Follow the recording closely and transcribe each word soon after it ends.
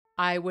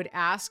I would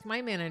ask my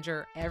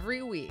manager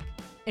every week,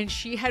 and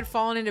she had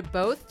fallen into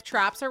both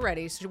traps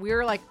already. So we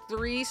were like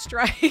 3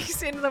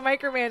 strikes into the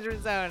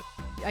micromanagement zone.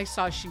 I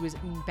saw she was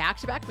in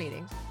back-to-back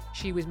meetings.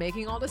 She was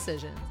making all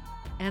decisions.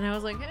 And I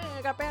was like, hey,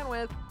 I got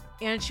bandwidth.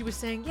 And she was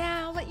saying,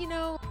 yeah, I'll let you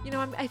know.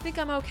 I think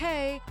I'm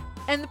okay.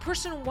 And the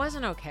person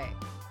wasn't okay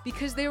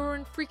because they were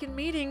in freaking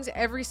meetings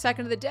every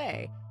second of the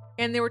day.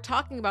 And they were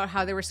talking about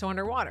how they were so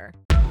underwater.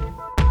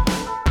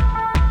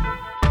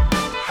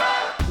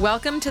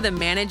 Welcome to the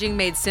Managing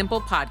Made Simple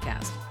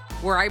podcast,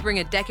 where I bring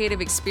a decade of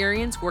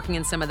experience working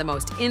in some of the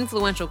most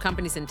influential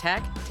companies in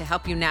tech to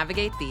help you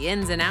navigate the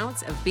ins and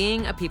outs of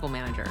being a people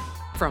manager.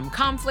 From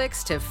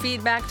conflicts to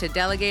feedback to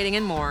delegating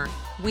and more,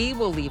 we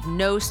will leave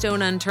no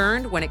stone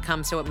unturned when it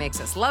comes to what makes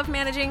us love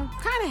managing,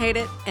 kind of hate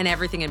it, and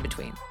everything in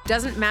between.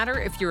 Doesn't matter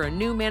if you're a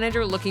new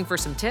manager looking for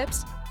some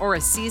tips or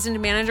a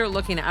seasoned manager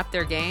looking to up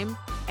their game,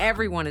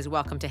 everyone is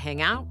welcome to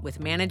hang out with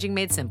Managing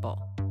Made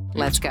Simple.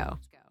 Let's go.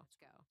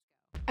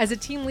 As a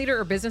team leader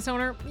or business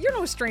owner, you're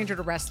no stranger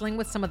to wrestling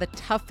with some of the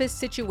toughest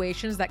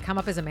situations that come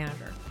up as a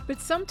manager. But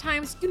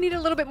sometimes you need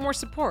a little bit more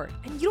support,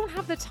 and you don't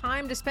have the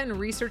time to spend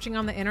researching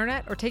on the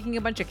internet or taking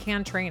a bunch of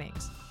canned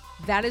trainings.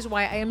 That is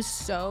why I am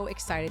so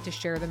excited to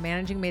share the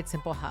Managing Made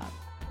Simple Hub,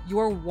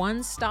 your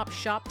one-stop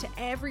shop to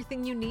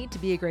everything you need to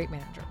be a great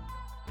manager.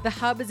 The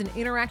Hub is an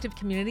interactive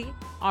community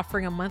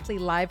offering a monthly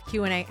live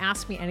Q&A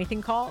Ask Me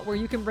Anything call where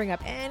you can bring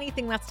up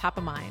anything that's top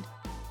of mind,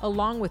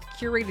 along with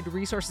curated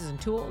resources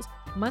and tools,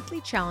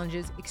 monthly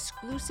challenges,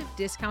 exclusive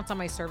discounts on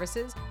my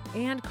services,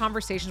 and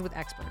conversations with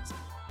experts.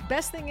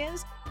 Best thing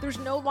is, there's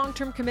no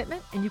long-term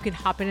commitment and you can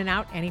hop in and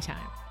out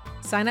anytime.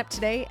 Sign up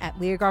today at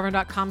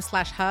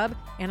leahgarvin.com/hub,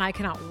 and I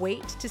cannot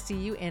wait to see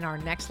you in our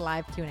next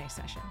live Q&A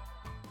session.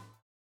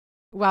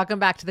 Welcome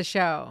back to the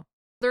show.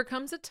 There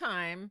comes a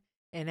time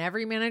in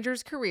every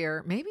manager's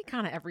career, maybe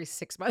kind of every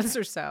 6 months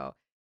or so,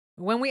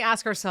 when we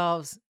ask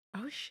ourselves,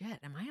 oh shit,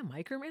 am I a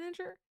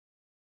micromanager?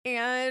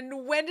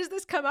 And when does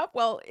this come up?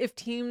 Well, if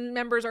team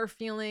members are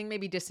feeling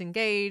maybe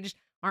disengaged,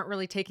 aren't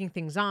really taking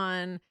things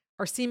on,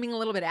 are seeming a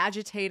little bit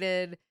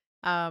agitated,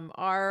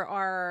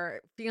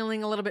 are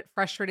feeling a little bit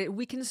frustrated,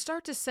 we can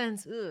start to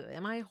sense,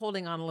 am I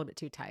holding on a little bit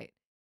too tight?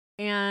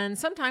 And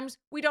sometimes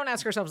we don't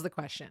ask ourselves the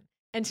question.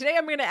 And today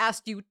I'm going to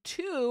ask you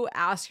to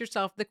ask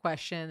yourself the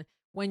question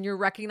when you're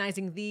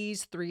recognizing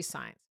these 3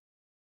 signs.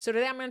 So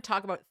today I'm going to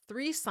talk about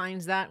 3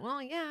 signs that,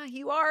 well, yeah,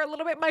 you are a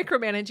little bit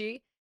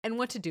micromanaging and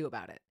what to do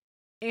about it.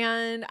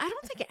 And I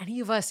don't think any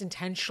of us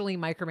intentionally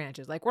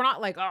micromanages. Like, we're not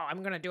like, oh,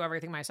 I'm going to do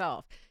everything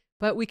myself.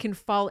 But we can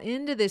fall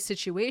into this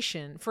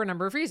situation for a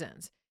number of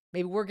reasons.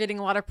 Maybe we're getting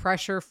a lot of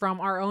pressure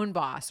from our own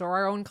boss or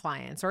our own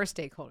clients or our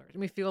stakeholders. And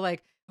we feel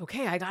like,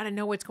 okay, I got to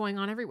know what's going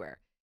on everywhere.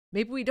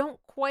 Maybe we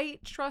don't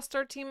quite trust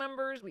our team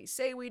members. We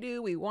say we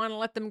do. We want to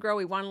let them grow.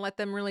 We want to let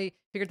them really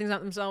figure things out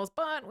themselves.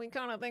 But we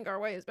kind of think our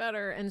way is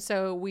better. And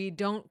so we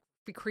don't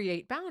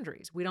create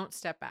boundaries. We don't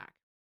step back.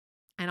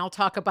 And I'll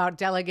talk about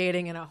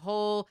delegating in a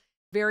whole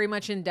very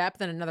much in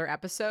depth in another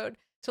episode.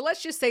 So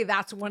let's just say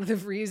that's one of the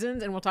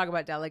reasons, and we'll talk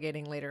about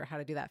delegating later, how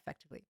to do that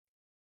effectively.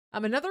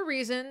 Another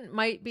reason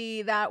might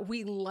be that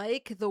we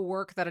like the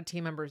work that a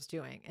team member is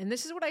doing. And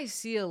this is what I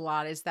see a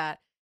lot is that,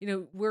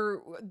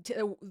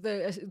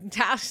 the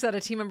tasks that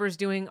a team member is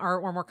doing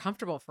are more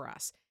comfortable for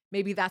us.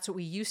 Maybe that's what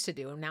we used to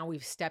do. And now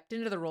we've stepped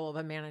into the role of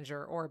a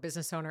manager or a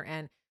business owner,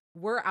 and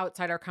we're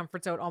outside our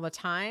comfort zone all the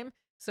time.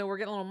 So we're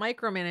getting a little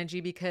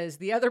micromanaging because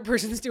the other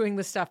person's doing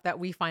the stuff that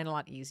we find a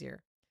lot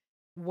easier.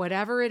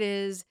 Whatever it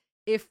is,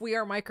 if we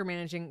are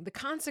micromanaging, the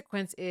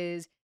consequence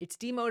is it's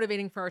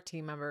demotivating for our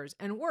team members.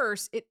 And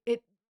worse, it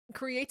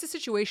creates a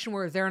situation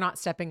where they're not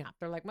stepping up.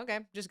 They're like,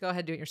 okay, just go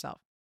ahead, do it yourself.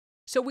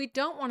 So we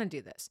don't want to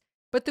do this.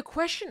 But the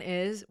question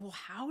is, well,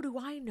 how do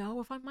I know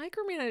if I'm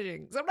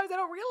micromanaging? Sometimes I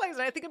don't realize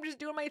it. I think I'm just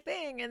doing my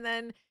thing. And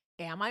then,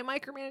 am I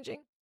micromanaging?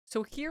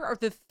 So here are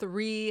the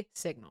 3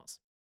 signals.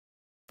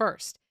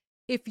 First,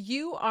 if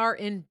you are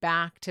in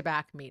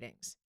back-to-back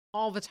meetings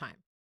all the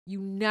time,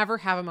 you never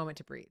have a moment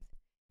to breathe,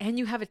 and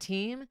you have a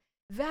team,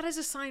 that is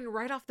a sign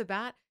right off the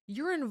bat,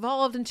 you're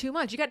involved in too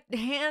much. You got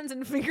hands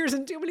and fingers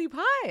in too many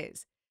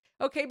pies.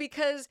 Okay,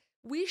 because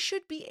we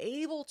should be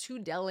able to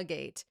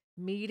delegate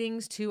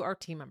meetings to our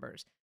team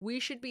members.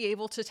 We should be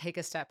able to take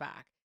a step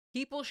back.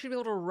 People should be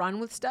able to run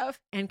with stuff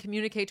and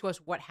communicate to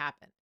us what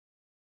happened.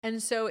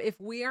 And so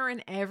if we are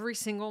in every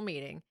single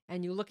meeting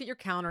and you look at your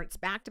calendar, it's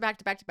back to back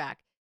to back to back,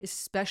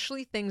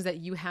 especially things that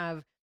you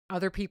have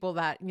other people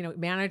that,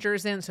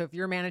 managers in. So if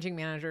you're managing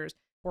managers,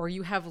 or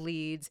you have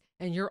leads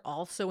and you're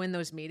also in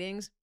those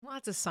meetings, well,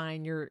 that's a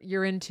sign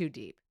you're in too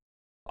deep.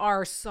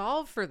 Our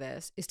solve for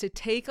this is to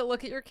take a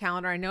look at your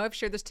calendar. I know I've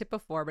shared this tip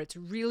before, but it's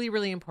really,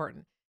 really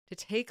important to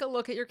take a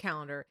look at your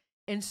calendar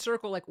and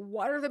circle, like,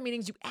 what are the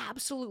meetings you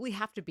absolutely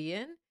have to be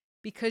in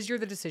because you're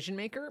the decision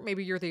maker?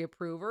 Maybe you're the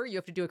approver. You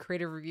have to do a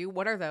creative review.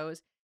 What are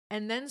those?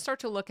 And then start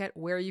to look at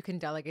where you can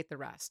delegate the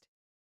rest.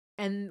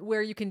 And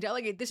where you can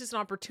delegate, this is an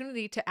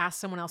opportunity to ask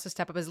someone else to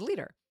step up as a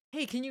leader.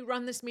 Hey, can you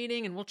run this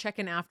meeting? And we'll check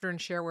in after and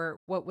share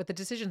what the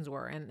decisions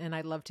were. And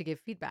I'd love to give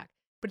feedback.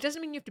 But it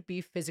doesn't mean you have to be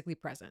physically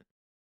present.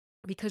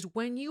 Because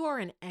when you are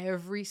in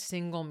every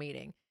single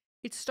meeting,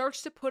 it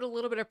starts to put a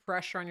little bit of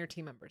pressure on your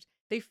team members.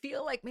 They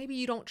feel like maybe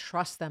you don't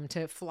trust them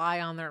to fly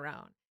on their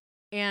own.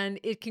 And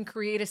it can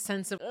create a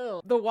sense of,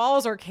 oh, the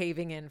walls are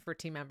caving in for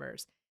team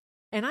members.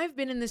 And I've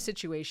been in this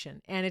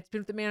situation, and it's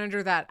been with the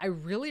manager that I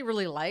really,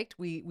 really liked.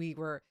 We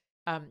were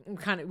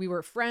we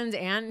were friends,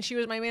 and she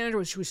was my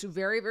manager. She was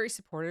very, very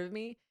supportive of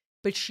me,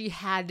 but she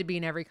had to be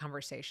in every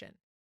conversation.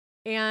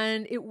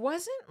 And it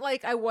wasn't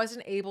like I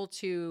wasn't able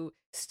to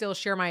still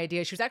share my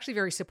ideas. She was actually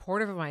very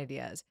supportive of my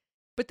ideas.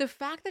 But the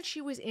fact that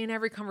she was in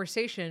every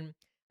conversation,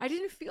 I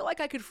didn't feel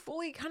like I could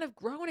fully kind of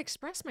grow and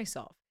express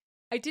myself.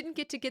 I didn't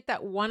get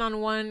that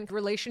one-on-one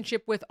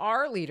relationship with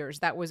our leaders.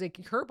 That was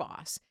her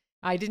boss.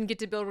 I didn't get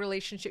to build a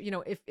relationship.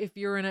 If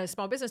you're in a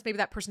small business, maybe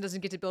that person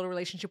doesn't get to build a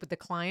relationship with the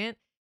client,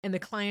 and the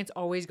client's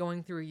always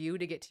going through you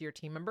to get to your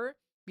team member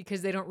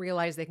because they don't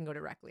realize they can go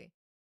directly.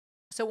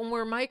 So when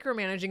we're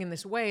micromanaging in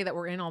this way that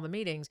we're in all the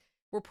meetings,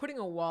 we're putting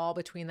a wall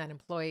between that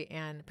employee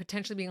and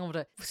potentially being able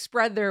to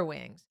spread their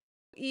wings.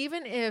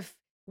 Even if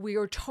we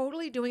are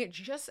totally doing it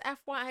just FYI,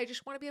 I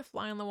just want to be a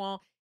fly on the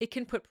wall, it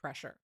can put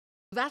pressure.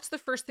 That's the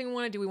first thing we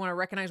want to do. We want to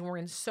recognize when we're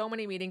in so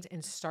many meetings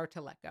and start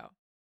to let go.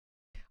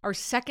 Our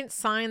second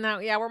sign that,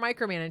 we're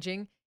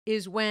micromanaging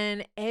is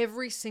when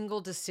every single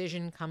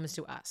decision comes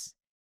to us.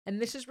 And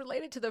this is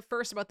related to the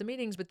first about the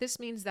meetings, but this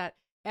means that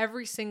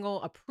every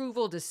single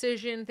approval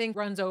decision thing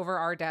runs over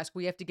our desk.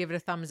 We have to give it a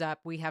thumbs up.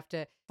 We have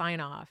to sign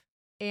off.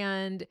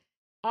 And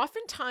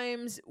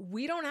oftentimes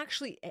we don't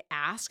actually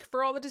ask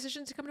for all the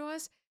decisions to come to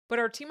us, but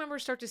our team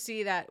members start to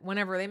see that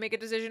whenever they make a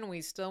decision,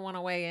 we still want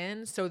to weigh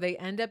in. So they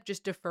end up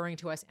just deferring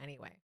to us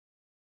anyway.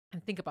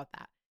 And think about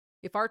that.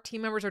 If our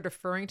team members are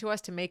deferring to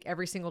us to make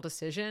every single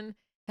decision,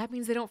 that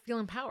means they don't feel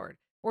empowered,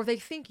 or they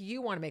think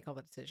you want to make all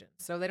the decisions.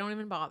 So they don't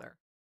even bother.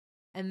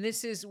 And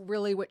this is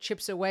really what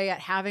chips away at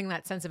having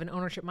that sense of an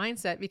ownership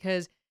mindset,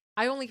 because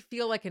I only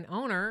feel like an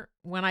owner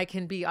when I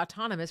can be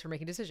autonomous for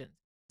making decisions.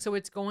 So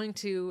it's going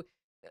to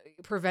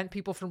prevent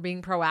people from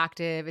being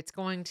proactive. It's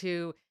going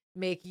to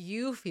make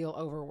you feel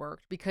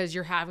overworked because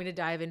you're having to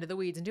dive into the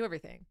weeds and do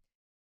everything.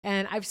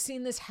 And I've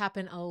seen this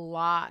happen a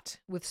lot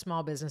with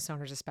small business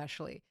owners,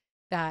 especially,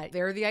 that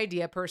they're the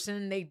idea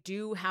person. They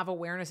do have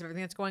awareness of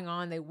everything that's going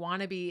on. They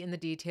want to be in the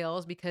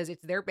details because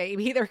it's their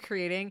baby they're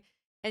creating.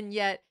 And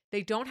yet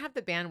they don't have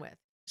the bandwidth.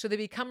 So they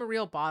become a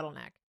real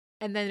bottleneck.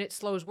 And then it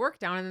slows work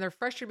down, and then they're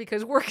frustrated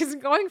because work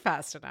isn't going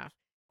fast enough,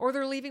 or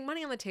they're leaving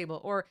money on the table,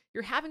 or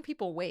you're having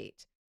people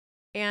wait.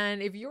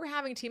 And if you're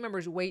having team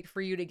members wait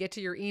for you to get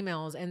to your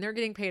emails and they're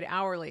getting paid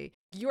hourly,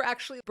 you're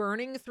actually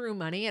burning through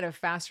money at a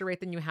faster rate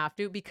than you have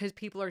to because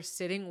people are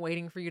sitting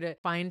waiting for you to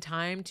find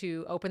time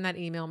to open that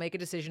email, make a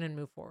decision, and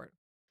move forward.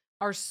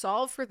 Our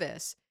solve for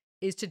this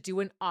is to do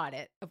an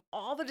audit of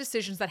all the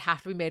decisions that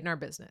have to be made in our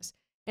business.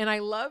 And I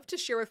love to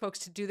share with folks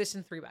to do this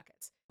in 3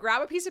 buckets.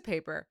 Grab a piece of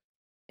paper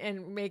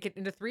and make it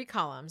into 3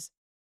 columns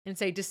and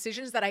say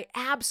decisions that I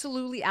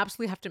absolutely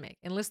have to make,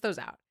 and list those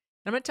out.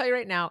 I'm going to tell you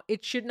right now,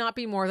 it should not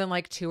be more than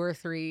like 2 or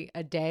 3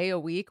 a day, a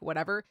week,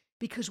 whatever,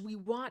 because we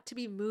want to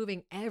be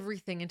moving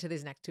everything into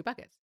these next 2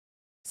 buckets.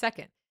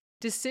 Second,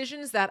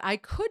 decisions that I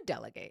could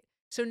delegate.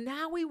 So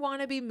now we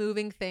want to be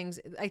moving things.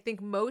 I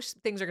think most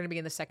things are going to be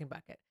in the second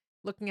bucket,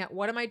 looking at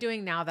what am I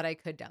doing now that I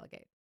could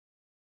delegate.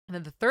 And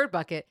then the third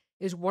bucket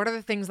is what are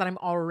the things that I'm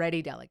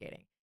already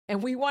delegating.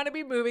 And we want to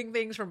be moving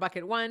things from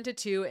bucket 1 to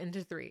 2 and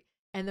to 3.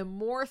 And the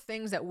more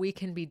things that we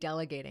can be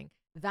delegating,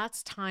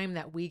 that's time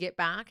that we get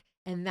back.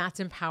 And that's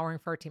empowering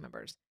for our team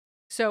members.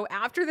 So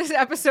after this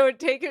episode,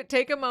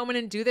 take a moment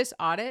and do this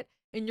audit.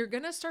 And you're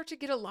going to start to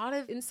get a lot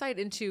of insight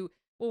into,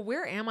 well,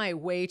 where am I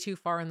way too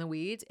far in the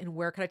weeds and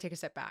where could I take a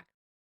step back?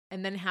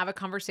 And then have a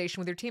conversation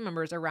with your team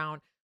members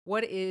around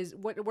what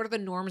are the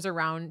norms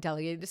around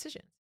delegated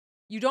decisions.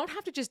 You don't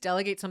have to just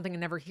delegate something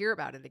and never hear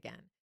about it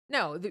again.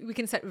 No, we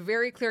can set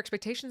very clear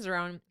expectations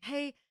around,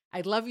 hey,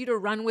 I'd love you to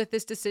run with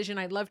this decision.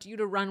 I'd love you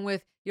to run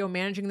with,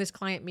 managing this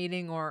client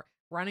meeting or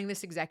running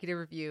this executive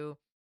review.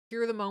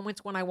 Here are the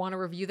moments when I want to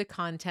review the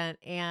content,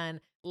 and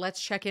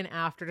let's check in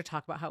after to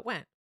talk about how it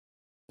went.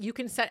 You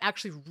can set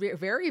actually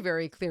very,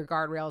 very clear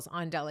guardrails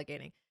on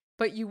delegating,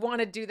 but you want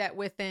to do that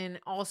within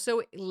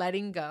also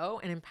letting go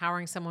and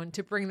empowering someone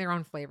to bring their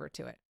own flavor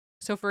to it.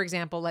 So for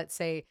example, let's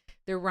say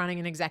they're running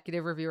an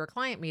executive review or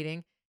client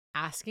meeting,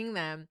 asking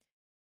them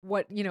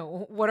what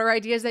are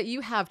ideas that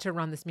you have to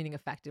run this meeting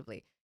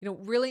effectively?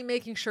 Really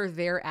making sure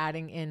they're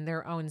adding in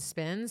their own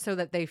spin so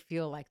that they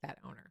feel like that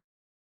owner.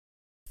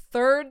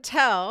 Third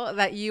tell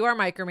that you are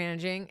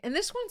micromanaging, and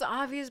this one's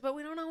obvious, but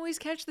we don't always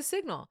catch the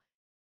signal,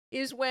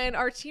 is when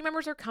our team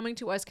members are coming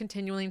to us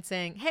continually and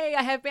saying, hey,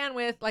 I have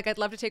bandwidth, like I'd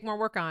love to take more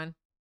work on.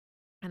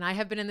 And I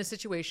have been in the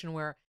situation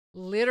where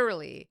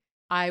literally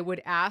I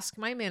would ask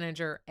my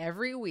manager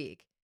every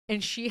week,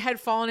 and she had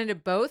fallen into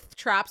both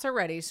traps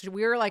already. So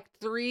we were like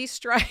 3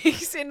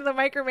 strikes into the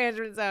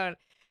micromanagement zone.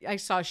 I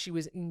saw she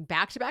was in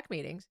back-to-back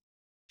meetings.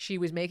 She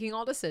was making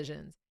all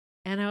decisions.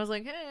 And I was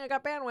like, hey, I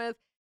got bandwidth.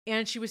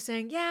 And she was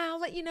saying, yeah, I'll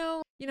let you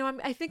know,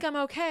 I think I'm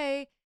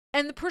okay.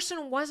 And the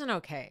person wasn't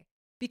okay.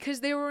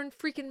 because they were in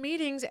freaking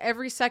meetings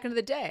every second of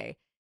the day.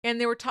 And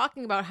they were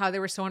talking about how they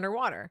were so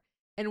underwater.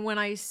 And when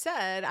I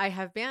said, I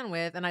have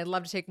bandwidth and I'd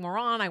love to take more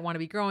on, I want to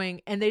be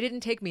growing, and they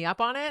didn't take me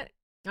up on it,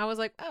 I was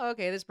like, oh,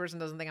 okay, this person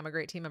doesn't think I'm a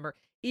great team member,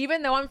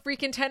 even though I'm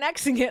freaking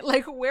 10Xing it.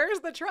 Like, where's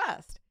the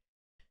trust?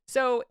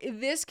 So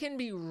this can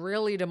be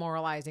really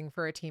demoralizing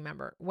for a team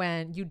member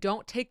when you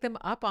don't take them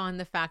up on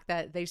the fact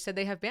that they said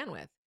they have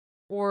bandwidth,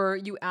 or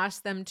you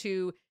ask them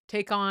to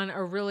take on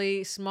a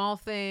really small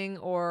thing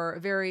or a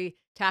very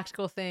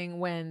tactical thing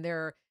when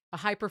they're a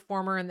high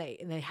performer and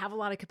they have a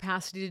lot of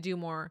capacity to do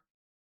more,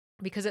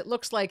 because it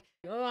looks like,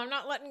 oh, I'm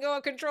not letting go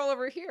of control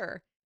over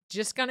here.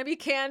 Just going to be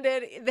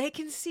candid. They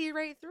can see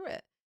right through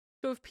it.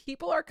 So if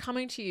people are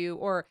coming to you,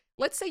 or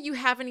let's say you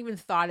haven't even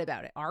thought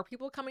about it, are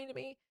people coming to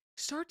me?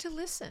 Start to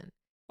listen.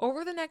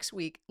 Over the next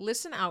week,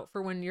 listen out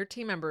for when your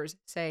team members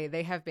say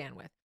they have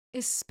bandwidth,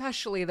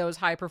 especially those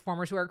high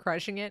performers who are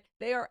crushing it.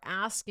 They are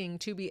asking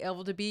to be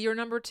able to be your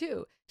number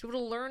two, to be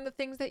able to learn the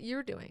things that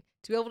you're doing,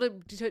 to be able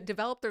to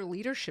develop their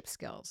leadership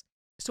skills.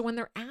 So when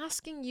they're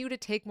asking you to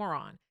take more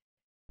on,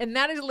 and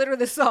that is literally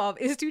the solve,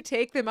 is to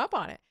take them up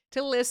on it,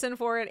 to listen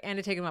for it and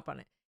to take them up on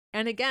it.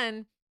 And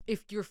again,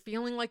 if you're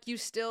feeling like you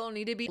still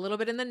need to be a little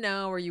bit in the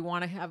know, or you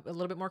want to have a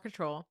little bit more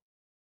control,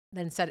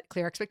 then set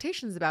clear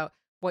expectations about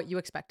what you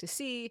expect to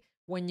see,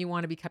 when you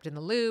want to be kept in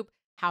the loop,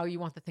 how you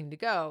want the thing to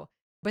go,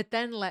 but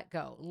then let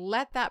go.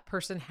 Let that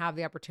person have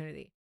the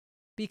opportunity.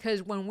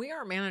 Because when we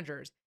are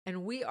managers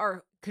and we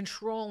are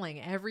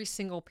controlling every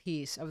single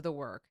piece of the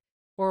work,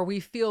 or we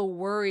feel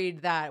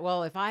worried that,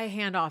 well, if I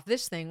hand off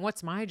this thing,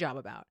 what's my job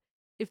about?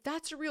 If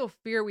that's a real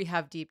fear we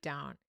have deep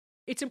down,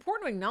 it's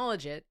important to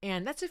acknowledge it.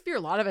 And that's a fear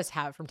a lot of us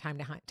have from time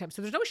to time.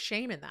 So there's no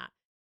shame in that.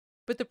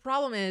 But the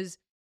problem is,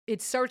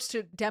 it starts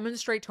to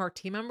demonstrate to our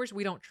team members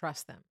we don't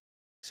trust them.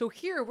 So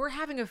here we're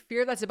having a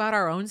fear that's about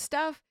our own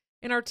stuff,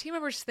 and our team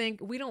members think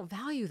we don't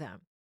value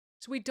them.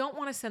 So we don't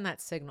want to send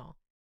that signal.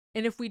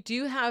 And if we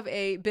do have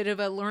a bit of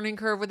a learning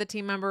curve with a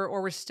team member,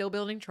 or we're still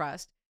building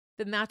trust,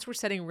 then that's where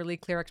setting really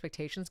clear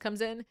expectations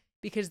comes in,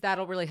 because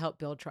that'll really help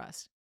build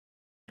trust.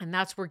 And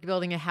that's where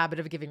building a habit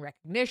of giving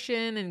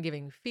recognition and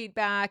giving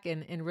feedback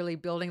and really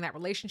building that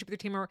relationship with your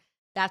team member,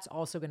 that's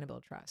also going to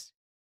build trust.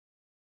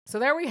 So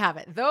there we have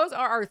it. Those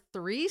are our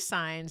 3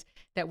 signs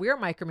that we are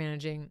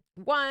micromanaging.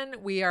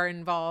 1, we are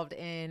involved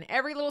in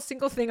every little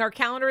single thing. Our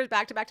calendar is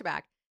back to back to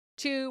back.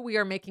 2, we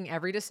are making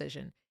every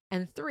decision.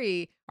 And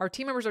 3, our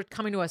team members are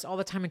coming to us all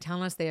the time and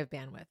telling us they have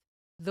bandwidth.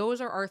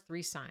 Those are our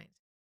 3 signs.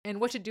 And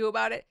what to do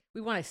about it?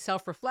 We want to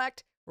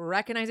self-reflect,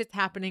 recognize it's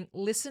happening,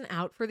 listen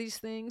out for these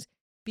things,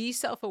 be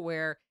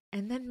self-aware,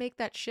 and then make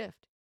that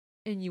shift.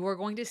 And you are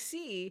going to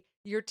see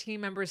your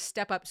team members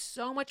step up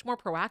so much more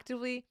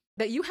proactively,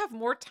 that you have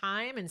more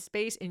time and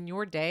space in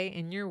your day,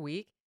 in your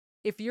week.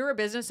 If you're a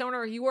business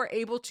owner, you are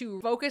able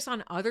to focus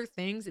on other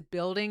things,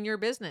 building your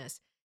business.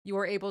 You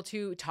are able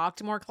to talk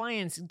to more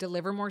clients,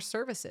 deliver more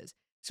services.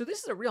 So this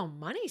is a real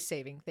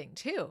money-saving thing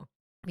too,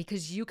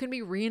 because you can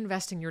be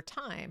reinvesting your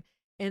time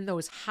in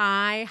those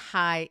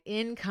high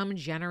income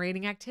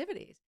generating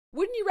activities.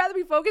 Wouldn't you rather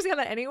be focusing on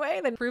that anyway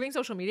than improving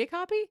social media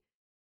copy?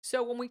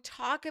 So when we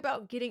talk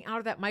about getting out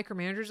of that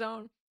micromanager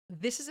zone,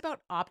 this is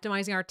about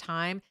optimizing our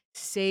time,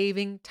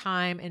 saving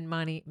time and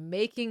money,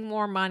 making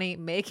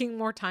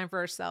more time for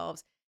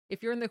ourselves.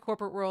 If you're in the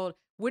corporate world,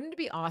 wouldn't it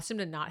be awesome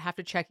to not have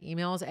to check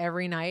emails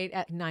every night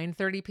at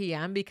 9:30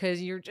 p.m.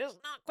 because you're just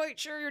not quite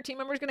sure your team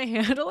member is going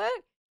to handle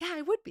it? Yeah,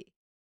 it would be.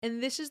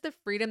 And this is the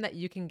freedom that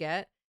you can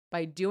get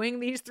by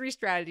doing these 3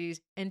 strategies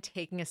and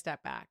taking a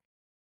step back.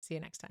 See you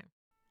next time.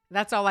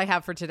 That's all I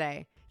have for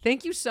today.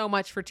 Thank you so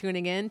much for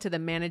tuning in to the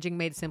Managing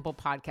Made Simple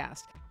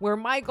podcast, where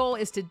my goal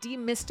is to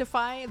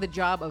demystify the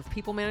job of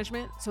people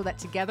management so that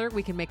together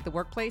we can make the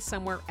workplace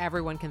somewhere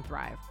everyone can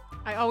thrive.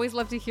 I always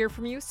love to hear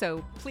from you,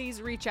 so please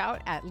reach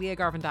out at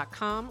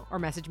leahgarvin.com or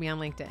message me on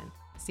LinkedIn.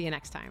 See you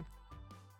next time.